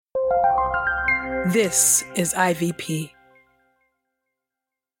This is IVP.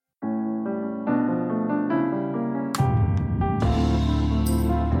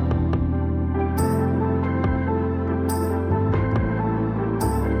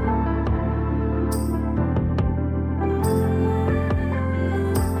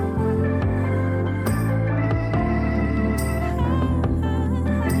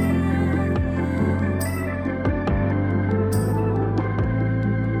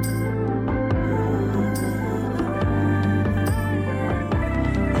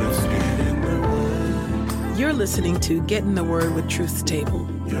 You're listening to Get in the Word with Truth's Table.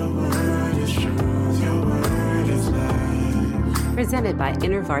 Your word is truth, your word is life. Presented by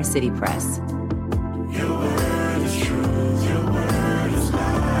InterVarsity Press. Your word is truth, your word is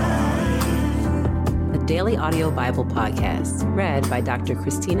life. A daily audio Bible podcast read by Dr.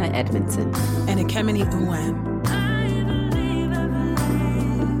 Christina Edmondson And Ekemini Uwan.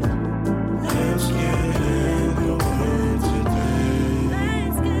 Let's get in the word today.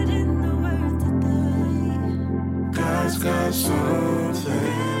 God's got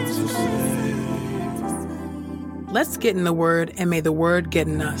something to say. Let's get in the Word, and may the Word get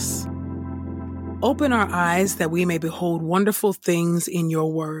in us. Open our eyes that we may behold wonderful things in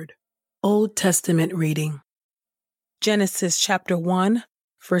your Word. Old Testament reading. Genesis chapter 1,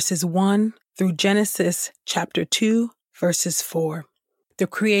 verses 1 through Genesis chapter 2, verses 4. The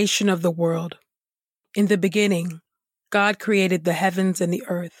creation of the world. In the beginning, God created the heavens and the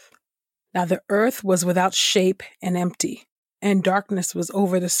earth. Now the earth was without shape and empty, and darkness was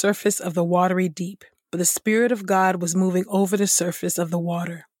over the surface of the watery deep. But the Spirit of God was moving over the surface of the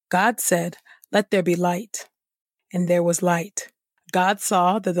water. God said, "Let there be light." And there was light. God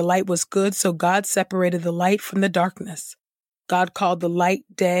saw that the light was good, so God separated the light from the darkness. God called the light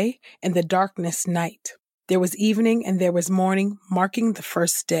day, and the darkness night. There was evening and there was morning, marking the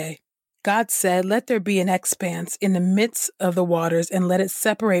first day. God said, "Let there be an expanse in the midst of the waters, and let it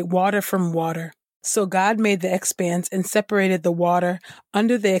separate water from water." So God made the expanse and separated the water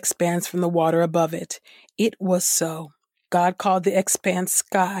under the expanse from the water above it. It was so. God called the expanse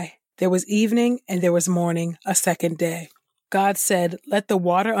sky. There was evening and there was morning, a second day. God said, "Let the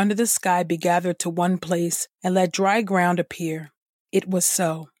water under the sky be gathered to one place, and let dry ground appear." It was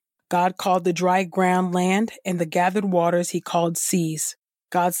so. God called the dry ground land, and the gathered waters he called seas.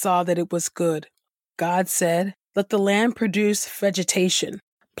 God saw that it was good. God said, "Let the land produce vegetation,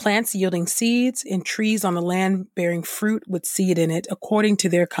 plants yielding seeds, and trees on the land bearing fruit with seed in it according to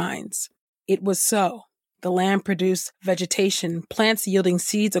their kinds." It was so. The land produced vegetation, plants yielding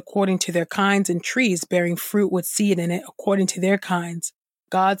seeds according to their kinds, and trees bearing fruit with seed in it according to their kinds.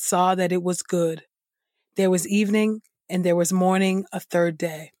 God saw that it was good. There was evening and there was morning, a third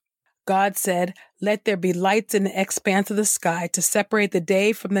day. God said, "Let there be lights in the expanse of the sky to separate the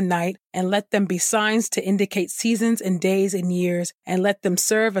day from the night, and let them be signs to indicate seasons and days and years, and let them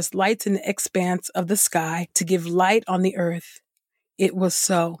serve as lights in the expanse of the sky to give light on the earth." It was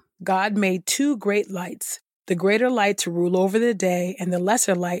so. God made two great lights, the greater light to rule over the day, and the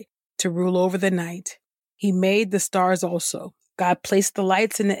lesser light to rule over the night. He made the stars also. God placed the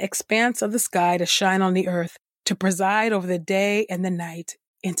lights in the expanse of the sky to shine on the earth, to preside over the day and the night,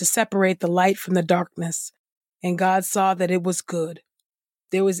 and to separate the light from the darkness. And God saw that it was good.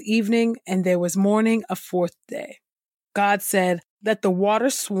 There was evening and there was morning, a fourth day. God said, "Let the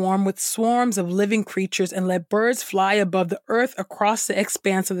water swarm with swarms of living creatures, and let birds fly above the earth across the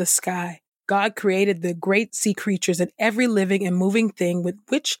expanse of the sky." God created the great sea creatures and every living and moving thing with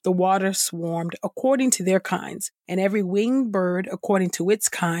which the water swarmed according to their kinds, and every winged bird according to its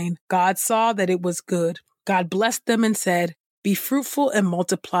kind. God saw that it was good. God blessed them and said, "Be fruitful and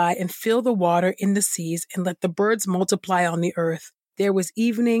multiply, and fill the water in the seas, and let the birds multiply on the earth." There was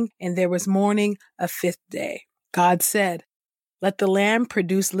evening and there was morning, a fifth day. God said, "Let the land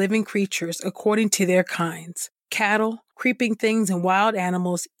produce living creatures according to their kinds, cattle, creeping things, and wild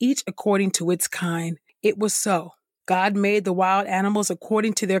animals, each according to its kind." It was so. God made the wild animals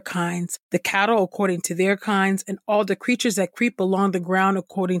according to their kinds, the cattle according to their kinds, and all the creatures that creep along the ground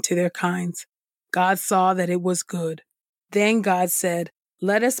according to their kinds. God saw that it was good. Then God said,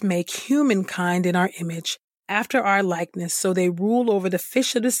 "Let us make humankind in our image, after our likeness, so they rule over the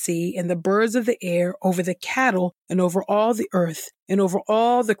fish of the sea and the birds of the air, over the cattle, and over all the earth, and over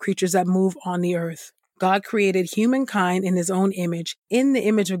all the creatures that move on the earth." God created humankind in his own image. In the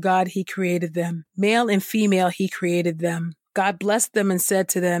image of God he created them. Male and female he created them. God blessed them and said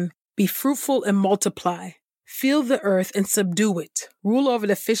to them, "Be fruitful and multiply. Fill the earth and subdue it. Rule over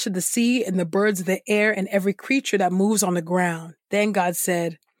the fish of the sea and the birds of the air and every creature that moves on the ground." Then God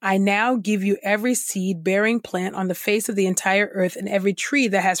said, I now give you every seed-bearing plant on the face of the entire earth and every tree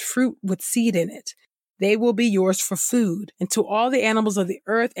that has fruit with seed in it. They will be yours for food. And to all the animals of the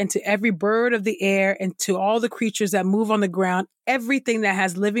earth and to every bird of the air and to all the creatures that move on the ground, everything that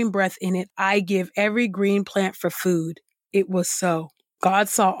has living breath in it, I give every green plant for food. It was so. God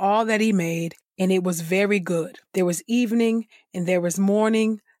saw all that he made, and it was very good. There was evening and there was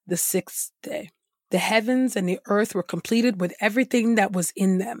morning, the sixth day. The heavens and the earth were completed with everything that was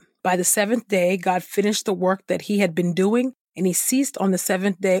in them. By the seventh day, God finished the work that he had been doing, and he ceased on the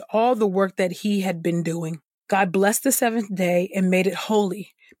seventh day all the work that he had been doing. God blessed the seventh day and made it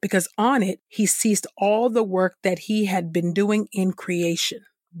holy, because on it he ceased all the work that he had been doing in creation.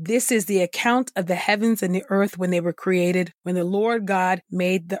 This is the account of the heavens and the earth when they were created, when the Lord God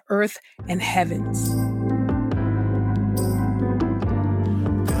made the earth and heavens.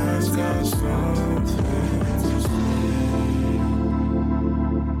 Ask us something to say.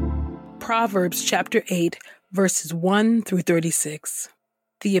 Proverbs chapter 8, verses 1 through 36.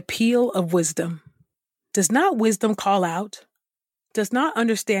 The appeal of wisdom. Does not wisdom call out? Does not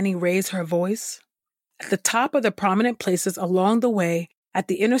understanding raise her voice? At the top of the prominent places along the way, at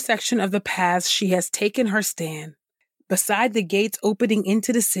the intersection of the paths, she has taken her stand. Beside the gates opening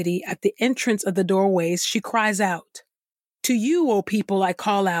into the city, at the entrance of the doorways, she cries out. To you, O people, I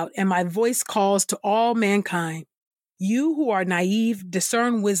call out, and my voice calls to all mankind. You who are naive,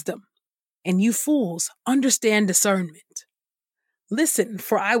 discern wisdom, and you fools, understand discernment. Listen,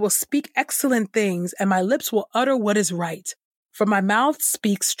 for I will speak excellent things, and my lips will utter what is right. For my mouth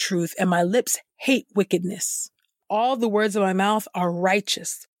speaks truth, and my lips hate wickedness. All the words of my mouth are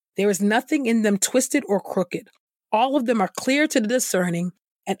righteous. There is nothing in them twisted or crooked. All of them are clear to the discerning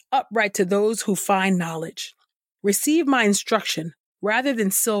and upright to those who find knowledge. Receive my instruction rather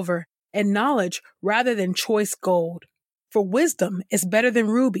than silver, and knowledge rather than choice gold. For wisdom is better than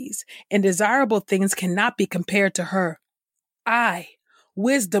rubies, and desirable things cannot be compared to her. I,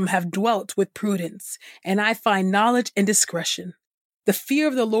 wisdom, have dwelt with prudence, and I find knowledge and discretion. The fear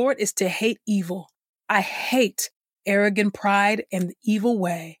of the Lord is to hate evil. I hate arrogant pride and the evil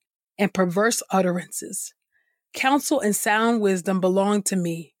way, and perverse utterances. Counsel and sound wisdom belong to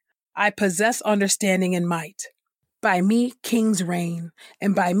me. I possess understanding and might. By me kings reign,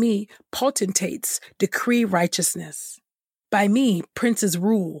 and by me potentates decree righteousness. By me princes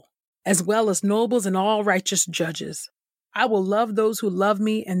rule, as well as nobles and all righteous judges. I will love those who love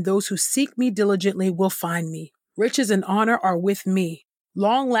me, and those who seek me diligently will find me. Riches and honor are with me,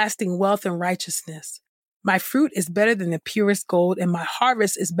 long-lasting wealth and righteousness. My fruit is better than the purest gold, and my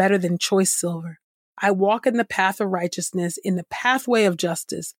harvest is better than choice silver. I walk in the path of righteousness, in the pathway of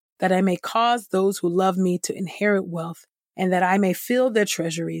justice, that I may cause those who love me to inherit wealth, and that I may fill their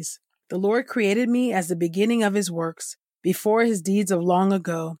treasuries. The Lord created me as the beginning of his works, before his deeds of long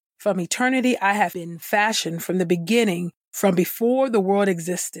ago. From eternity I have been fashioned, from the beginning, from before the world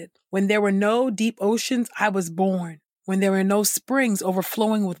existed. When there were no deep oceans, I was born. When there were no springs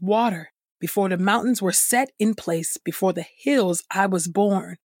overflowing with water, before the mountains were set in place, before the hills I was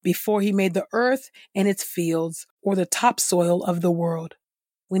born, before he made the earth and its fields, or the topsoil of the world.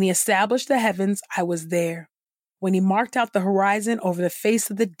 When he established the heavens, I was there. When he marked out the horizon over the face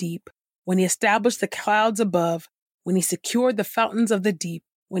of the deep, when he established the clouds above, when he secured the fountains of the deep,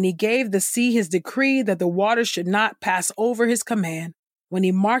 when he gave the sea his decree that the waters should not pass over his command, when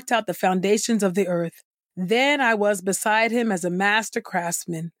he marked out the foundations of the earth, then I was beside him as a master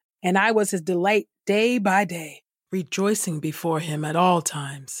craftsman, and I was his delight day by day, rejoicing before him at all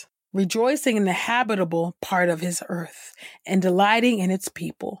times, rejoicing in the habitable part of his earth, and delighting in its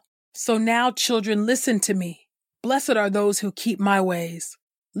people. So now, children, listen to me. Blessed are those who keep my ways.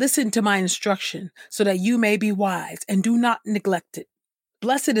 Listen to my instruction, so that you may be wise, and do not neglect it.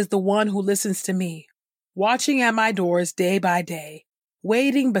 Blessed is the one who listens to me, watching at my doors day by day,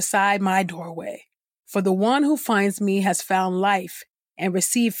 waiting beside my doorway. For the one who finds me has found life and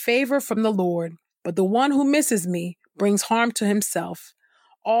received favor from the Lord, but the one who misses me brings harm to himself.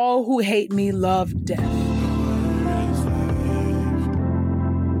 All who hate me love death.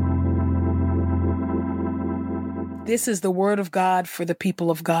 This is the word of God for the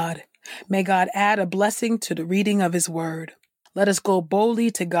people of God. May God add a blessing to the reading of his word. Let us go boldly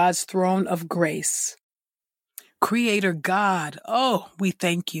to God's throne of grace. Creator God, oh, we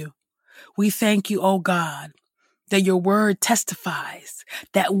thank you. We thank you, oh God, that your word testifies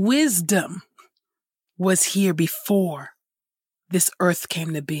that wisdom was here before this earth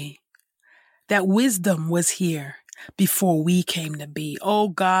came to be. That wisdom was here before we came to be. Oh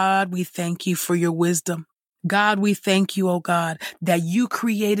God, we thank you for your wisdom. God, we thank you, oh God, that you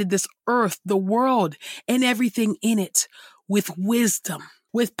created this earth, the world, and everything in it with wisdom.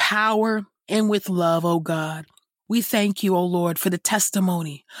 with power and with love, O God. We thank you, O Lord, for the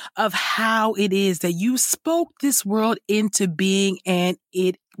testimony of how it is that you spoke this world into being and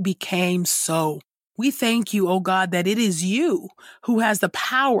it became so. We thank you, O God, that it is you who has the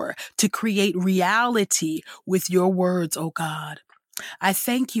power to create reality with your words, O God. I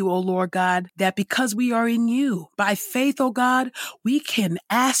thank you, O Lord God, that because we are in you, by faith, O God, we can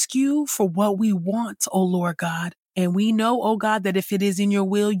ask you for what we want, O Lord God. And we know, O God, that if it is in your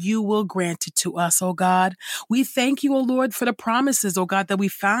will, you will grant it to us, O God. We thank you, O Lord, for the promises, O God, that we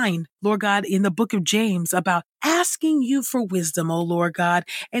find, Lord God, in the book of James about asking you for wisdom, O Lord God,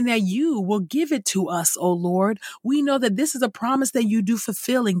 and that you will give it to us, O Lord. We know that this is a promise that you do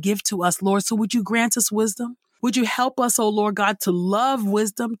fulfill and give to us, Lord. So would you grant us wisdom? Would you help us, O Lord God, to love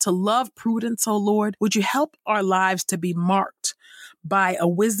wisdom, to love prudence, O Lord? Would you help our lives to be marked by a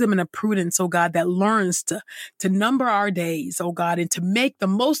wisdom and a prudence, oh God, that learns to number our days, oh God, and to make the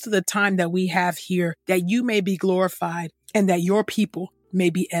most of the time that we have here, that you may be glorified and that your people may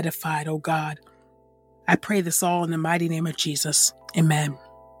be edified, oh God. I pray this all in the mighty name of Jesus. Amen.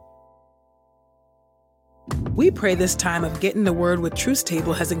 We pray this time of Getting the Word with Truth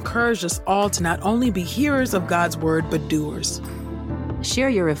Table has encouraged us all to not only be hearers of God's word, but doers. Share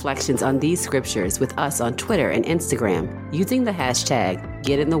your reflections on these scriptures with us on Twitter and Instagram using the hashtag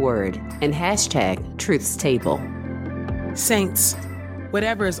 #GetInTheWord and hashtag TruthsTable. Saints,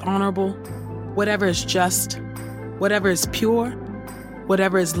 whatever is honorable, whatever is just, whatever is pure,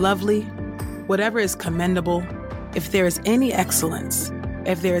 whatever is lovely, whatever is commendable, if there is any excellence,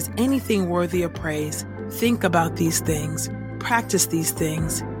 if there is anything worthy of praise, think about these things, practice these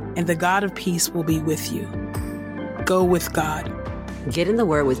things, and the God of peace will be with you. Go with God. Get in the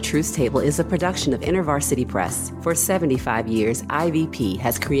Word with Truth Table is a production of InterVarsity Press. For 75 years, IVP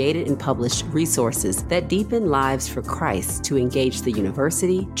has created and published resources that deepen lives for Christ to engage the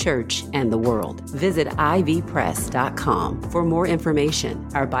university, church, and the world. Visit ivpress.com for more information.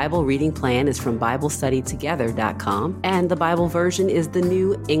 Our Bible reading plan is from BibleStudyTogether.com, and the Bible version is the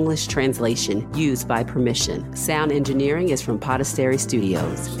New English Translation used by permission. Sound engineering is from Podastery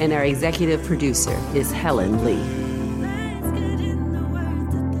Studios, and our executive producer is Helen Lee.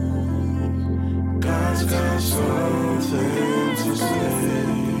 God's got something to say.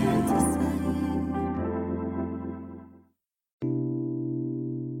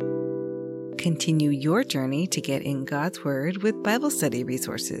 Continue your journey to get in God's Word with Bible study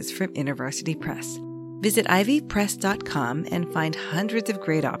resources from InterVarsity Press. Visit ivpress.com and find hundreds of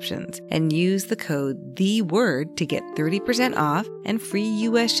great options and use the code THEWORD to get 30% off and free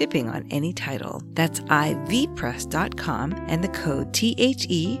U.S. shipping on any title. That's ivpress.com and the code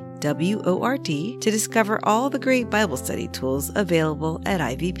THEWORD to discover all the great Bible study tools available at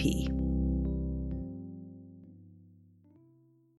IVP.